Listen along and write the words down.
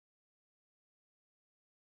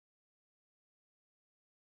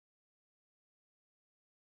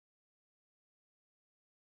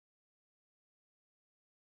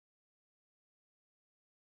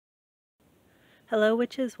Hello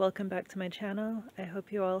witches, welcome back to my channel. I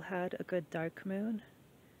hope you all had a good dark moon.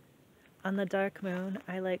 On the dark moon,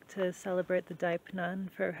 I like to celebrate the Dipe Nun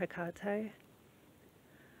for Hecate.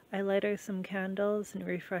 I light her some candles and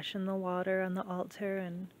refreshen the water on the altar,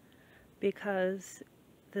 and because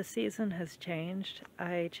the season has changed,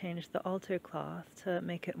 I changed the altar cloth to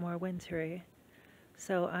make it more wintry.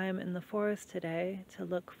 So I'm in the forest today to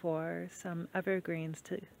look for some evergreens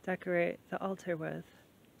to decorate the altar with.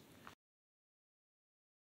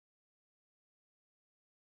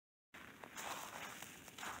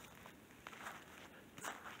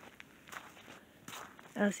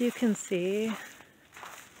 As you can see,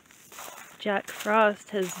 Jack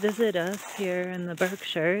Frost has visited us here in the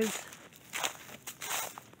Berkshires.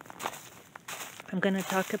 I'm going to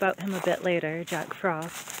talk about him a bit later, Jack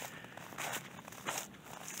Frost.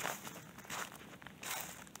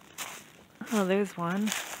 Oh, there's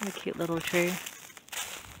one. A cute little tree.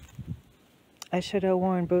 I should have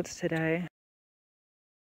worn boots today.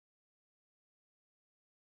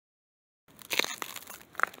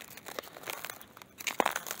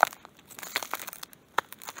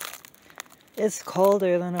 It's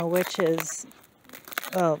colder than a witch's,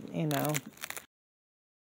 well, you know.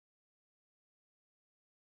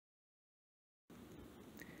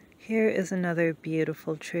 Here is another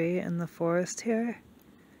beautiful tree in the forest here.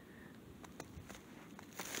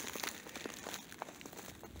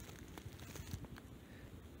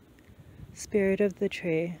 Spirit of the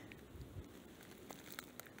tree,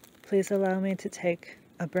 please allow me to take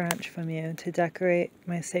a branch from you to decorate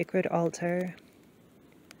my sacred altar.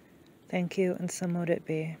 Thank you, and so mote it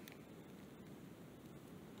be.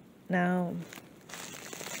 Now,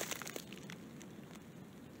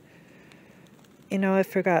 you know, I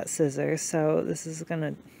forgot scissors, so this is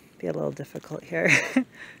gonna be a little difficult here.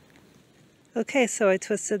 Okay, so I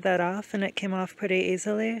twisted that off and it came off pretty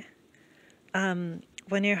easily. When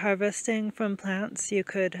you're harvesting from plants, you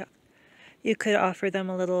could offer them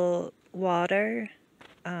a little water.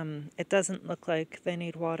 It doesn't look like they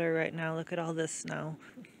need water right now. Look at all this snow.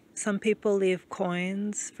 Some people leave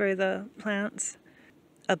coins for the plants,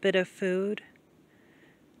 a bit of food.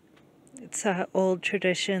 It's an old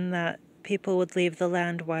tradition that people would leave the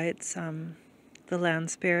land wights, the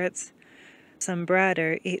land spirits, some bread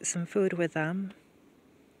or eat some food with them.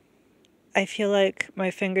 I feel like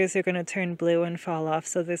my fingers are going to turn blue and fall off,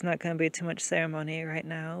 so there's not going to be too much ceremony right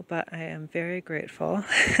now, but I am very grateful.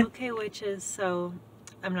 Okay, witches, so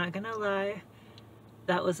I'm not going to lie.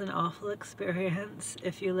 That was an awful experience.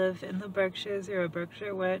 If you live in the Berkshires, you're a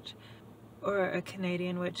Berkshire witch, or a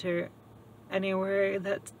Canadian witch, or anywhere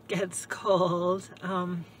that gets cold,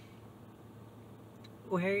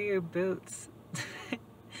 wear your boots.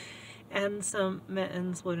 And some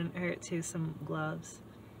mittens wouldn't hurt too, some gloves.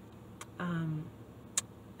 And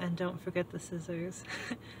don't forget the scissors.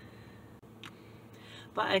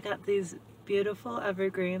 But I got these beautiful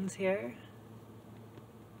evergreens here.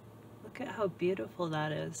 Look at how beautiful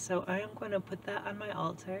that is. So I am going to put that on my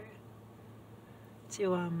altar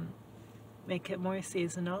to make it more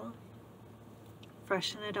seasonal.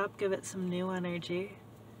 Freshen it up, give it some new energy.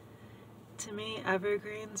 To me,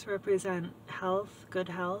 evergreens represent health, good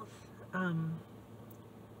health,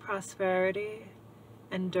 prosperity,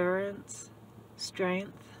 endurance,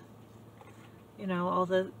 strength. You know, all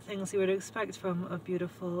the things you would expect from a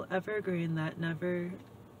beautiful evergreen that never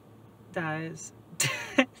dies.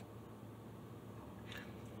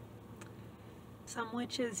 Some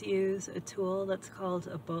witches use a tool that's called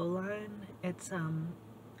a bowline. It's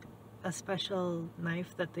a special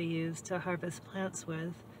knife that they use to harvest plants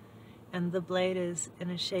with, and the blade is in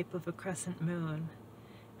a shape of a crescent moon,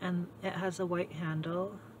 and it has a white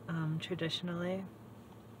handle, traditionally.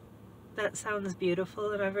 That sounds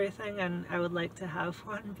beautiful and everything, and I would like to have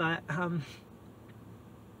one, but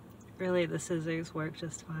really the scissors work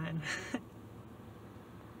just fine.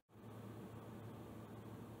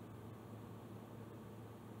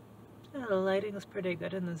 Yeah, the lighting is pretty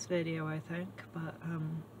good in this video, I think, but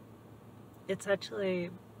it's actually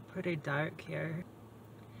pretty dark here.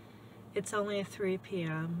 It's only 3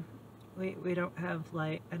 p.m. We don't have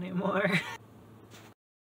light anymore.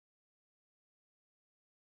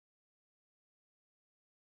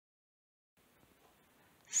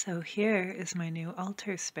 So here is my new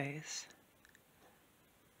altar space.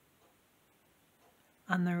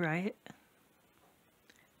 On the right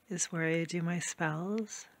is where I do my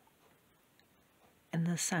spells. In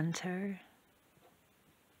the center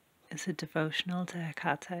is a devotional to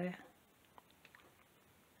Hecate.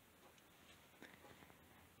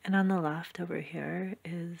 And on the left over here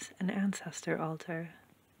is an ancestor altar.